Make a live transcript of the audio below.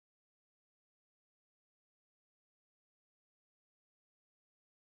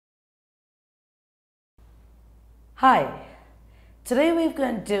Hi, today we're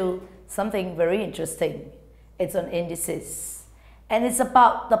going to do something very interesting. It's on indices and it's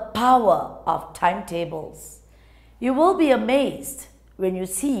about the power of timetables. You will be amazed when you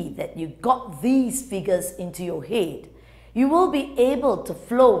see that you got these figures into your head. You will be able to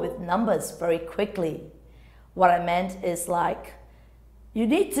flow with numbers very quickly. What I meant is like you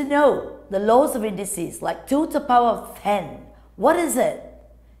need to know the laws of indices, like 2 to the power of 10. What is it?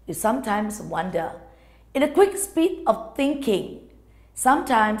 You sometimes wonder. In a quick speed of thinking,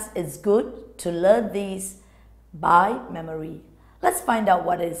 sometimes it's good to learn these by memory. Let's find out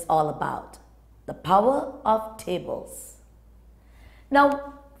what it's all about. The power of tables.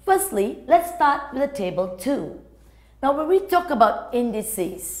 Now, firstly, let's start with the table 2. Now, when we talk about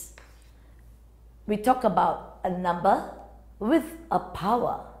indices, we talk about a number with a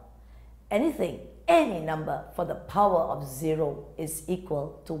power. Anything, any number for the power of 0 is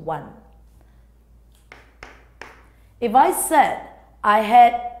equal to 1. If I said I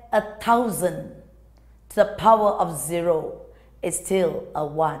had 1,000 to the power of 0, it's still a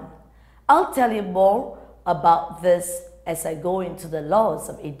 1. I'll tell you more about this as I go into the laws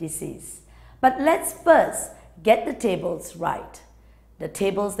of indices. But let's first get the tables right. The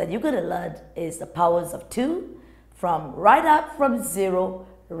tables that you're going to learn is the powers of 2, right up from 0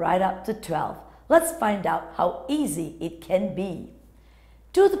 right up to 12. Let's find out how easy it can be.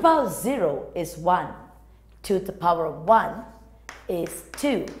 2 to the power of 0 is 1. 2 to the power of 1 is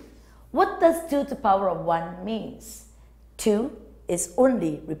 2. What does 2 to the power of 1 means? 2 is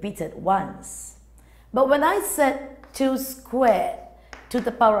only repeated once. But when I said 2 squared to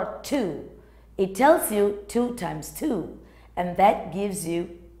the power of 2, it tells you 2 times 2, and that gives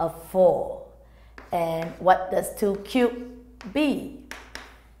you a 4. And what does 2 cubed be?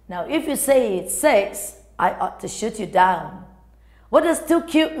 Now, if you say it's 6, I ought to shoot you down. What does 2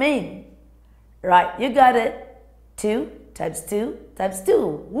 cubed mean? Right, you got it. 2 times 2 times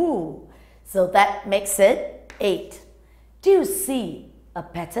 2. Woo! So that makes it 8. Do you see a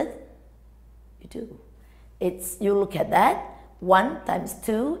pattern? You do. You look at that. 1 times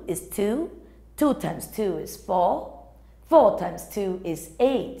 2 is 2. 2 times 2 is 4. 4 times 2 is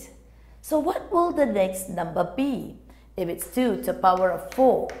 8. So what will the next number be? If it's 2 to the power of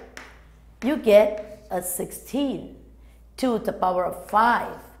 4, you get a 16. 2 to the power of 5.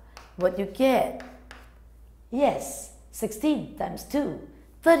 What you get? Yes, 16 times 2,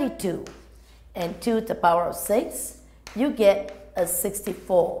 32. And 2 to the power of 6, you get a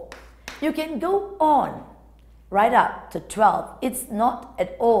 64. You can go on right up to 12. It's not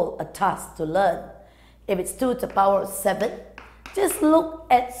at all a task to learn. If it's 2 to the power of 7, just look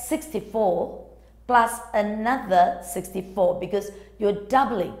at 64 plus another 64 because you're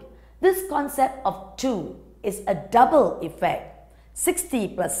doubling. This concept of 2 is a double effect. 60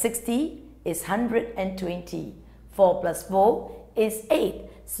 plus 60 is 120. 4 plus 4 is 8.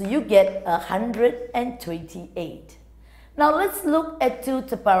 So you get 128. Now let's look at 2 to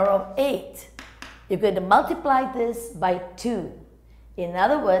the power of 8. You're going to multiply this by 2. In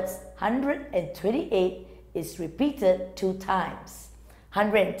other words, 128 is repeated 2 times.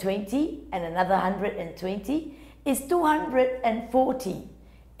 120 and another 120 is 240.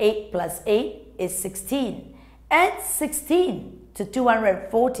 8 plus 8 is 16. Add 16 to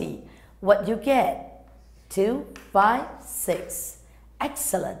 240, what you get? 256.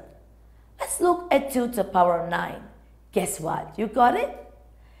 Excellent. Let's look at 2 to the power of 9. Guess what? You got it?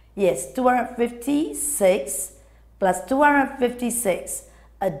 Yes, 256 plus 256.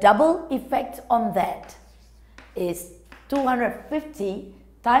 A double effect on that is 250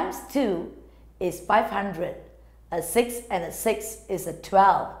 times 2 is 500. A 6 and a 6 is a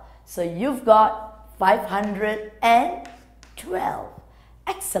 12. So you've got 512.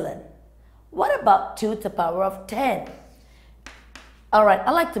 Excellent. What about 2 to the power of 10? All right, I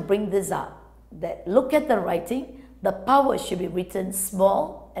like to bring this up. That look at the writing. The power should be written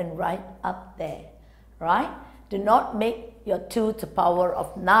small and right up there. Right? Do not make your 2 to the power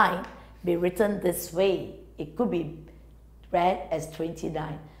of 9 be written this way. It could be read as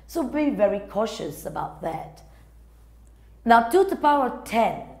 29. So be very cautious about that. Now 2 to the power of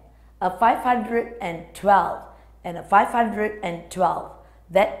 10. A 512 and a 512,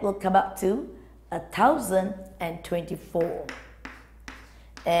 that will come up to 1,024.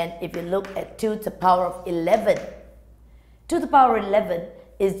 And if you look at 2 to the power of 11, 2 to the power of 11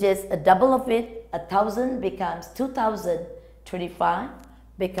 is just a double of it. 1,000 becomes 2,025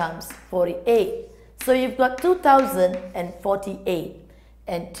 becomes 48. So you've got 2,048.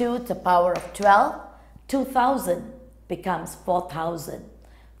 And 2 to the power of 12, 2,000 becomes 4,000.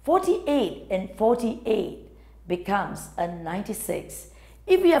 48 and 48 becomes a 96.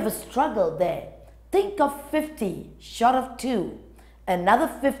 If you have a struggle there, Think of 50 short of 2, another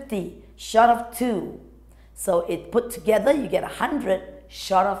 50 short of 2. So it put together, you get 100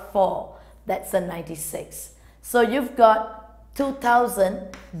 short of 4. That's a 96. So you've got 2,000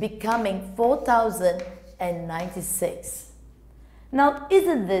 becoming 4,096. Now,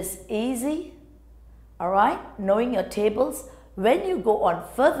 isn't this easy? Alright, knowing your tables, when you go on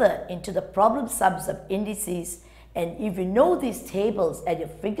further into the problem sums of indices, and if you know these tables at your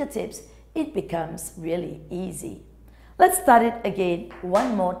fingertips, it becomes really easy. Let's start it again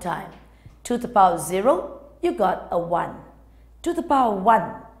one more time. To the power 0, you got a 1. To the power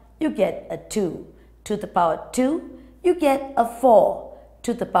 1, you get a 2. To the power 2, you get a 4.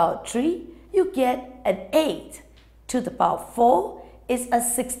 To the power 3, you get an 8. To the power 4 is a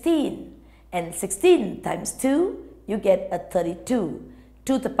 16. And 16 times 2, you get a 32.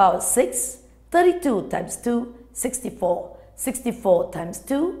 To the power 6, 32 times 2, 64. 64 times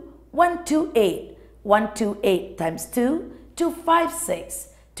 2, 128. 128 times 2, 256.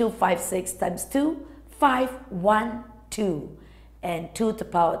 256 times 2, 512. And to the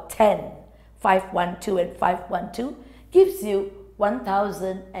power 10, 512 and 512 gives you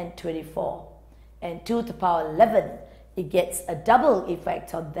 1024. And to the power 11, it gets a double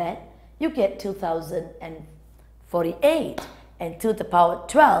effect on that. You get 2048. And to the power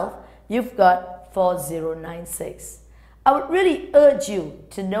 12, you've got 4096. I would really urge you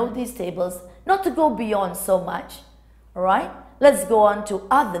to know these tables, not to go beyond so much. Alright, let's go on to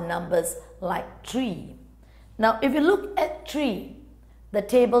other numbers like 3. Now, if you look at 3, the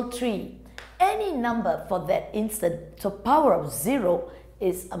table 3, any number for that instant, so power of 0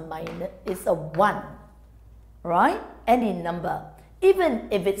 is a 1. Right? Any number. Even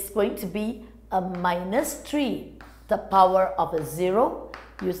if it's going to be a minus 3, the power of a 0,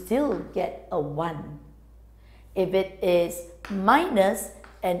 you still get a 1. If it is minus,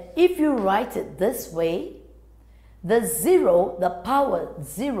 and if you write it this way, the 0, the power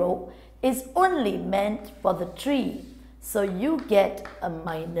 0, is only meant for the 3. So you get a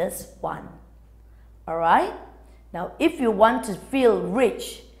minus 1. Alright? Now, if you want to feel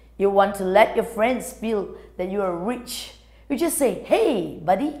rich, you want to let your friends feel that you are rich, you just say, hey,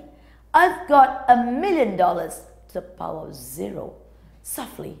 buddy, I've got $1 million to the power of 0.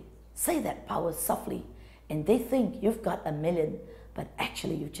 Softly. Say that power softly. And they think you've got $1 million, but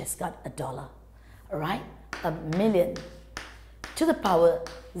actually you just got $1. Alright? $1 million to the power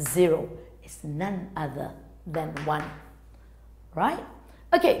 0 is none other than 1. Right?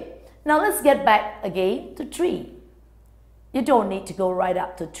 Okay, now let's get back again to 3. You don't need to go right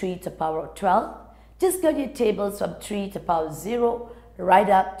up to 3 to the power of 12. Just get your tables from 3 to the power 0 right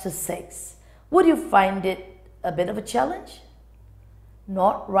up to 6. Would you find it a bit of a challenge?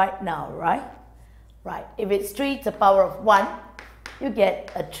 Not right now, right? Right. If it's 3 to the power of 1, you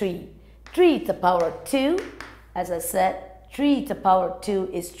get a 3. 3 to the power of 2, as I said, 3 to the power of 2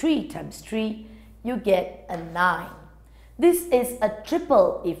 is 3 times 3, you get a 9. This is a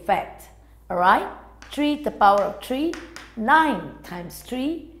triple effect, alright? 3 to the power of 3, 9 times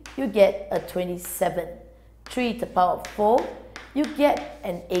 3, you get a 27. 3 to the power of 4, you get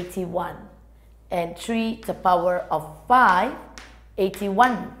an 81. And 3 to the power of 5,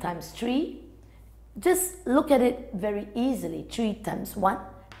 81 times 3, just look at it very easily. 3 times 1,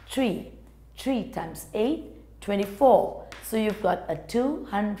 3. 3 times 8, 24. So you've got a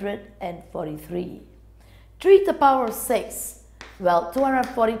 243. 3 to the power of 6. Well,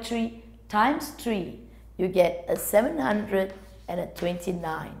 243 times 3, you get a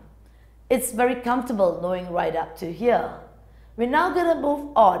 729. It's very comfortable knowing right up to here. We're now going to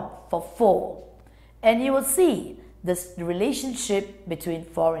move on for 4. And you will see this relationship between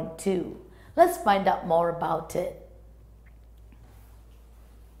 4 and 2. Let's find out more about it.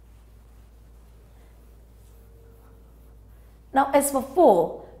 Now, as for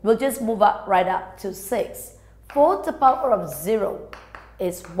 4, we'll just move up right up to 6. 4 to the power of 0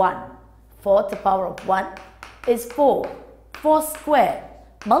 is 1. 4 to the power of 1 is 4. 4 squared,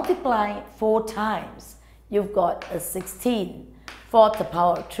 multiply 4 times, you've got a 16. 4 to the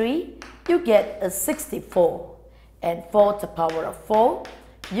power of 3, you get a 64. And 4 to the power of 4,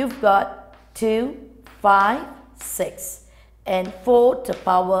 you've got 2, 5, 6. And 4 to the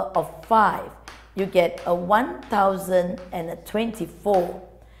power of 5, you get a 1024.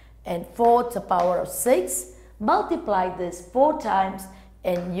 And 4 to the power of 6, multiply this 4 times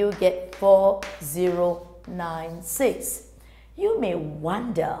and you get 4096. You may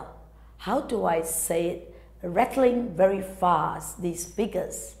wonder, how do I say it, rattling very fast, these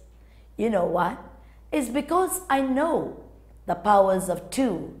figures? You know what? It's because I know the powers of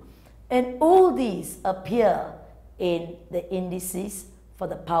 2, and all these appear in the indices for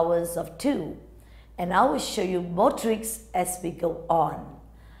the powers of 2. and I will show you more tricks as we go on.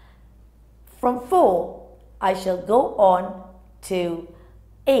 From 4, I shall go on to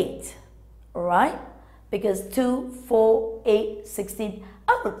 8, right? Because 2, 4, 8, 16,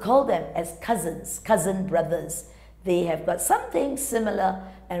 I would call them as cousins, cousin brothers. They have got something similar,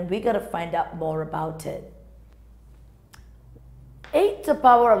 and we got to find out more about it. 8 to the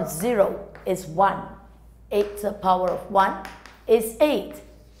power of 0 is 1. 8 to the power of 1 is 8.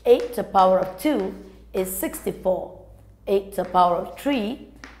 8 to the power of 2 is 64. 8 to the power of 3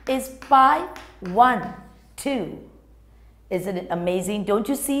 is 5, 1, 2. Isn't it amazing? Don't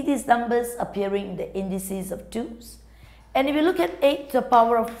you see these numbers appearing in the indices of 2s? And if you look at 8 to the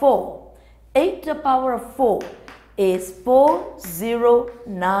power of 4, 8 to the power of 4 is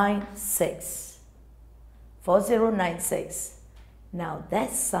 4096. 4096. Now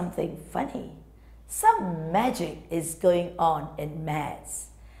that's something funny. Some magic is going on in maths.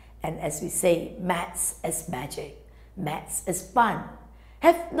 And as we say, maths is magic. Maths is fun.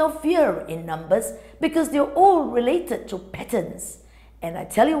 Have no fear in numbers because they're all related to patterns. And I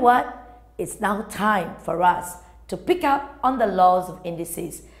tell you what, it's now time for us to pick up on the laws of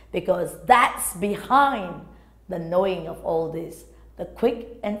indices because that's behind the knowing of all this, the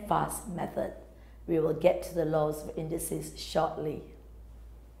quick and fast method. We will get to the laws of indices shortly.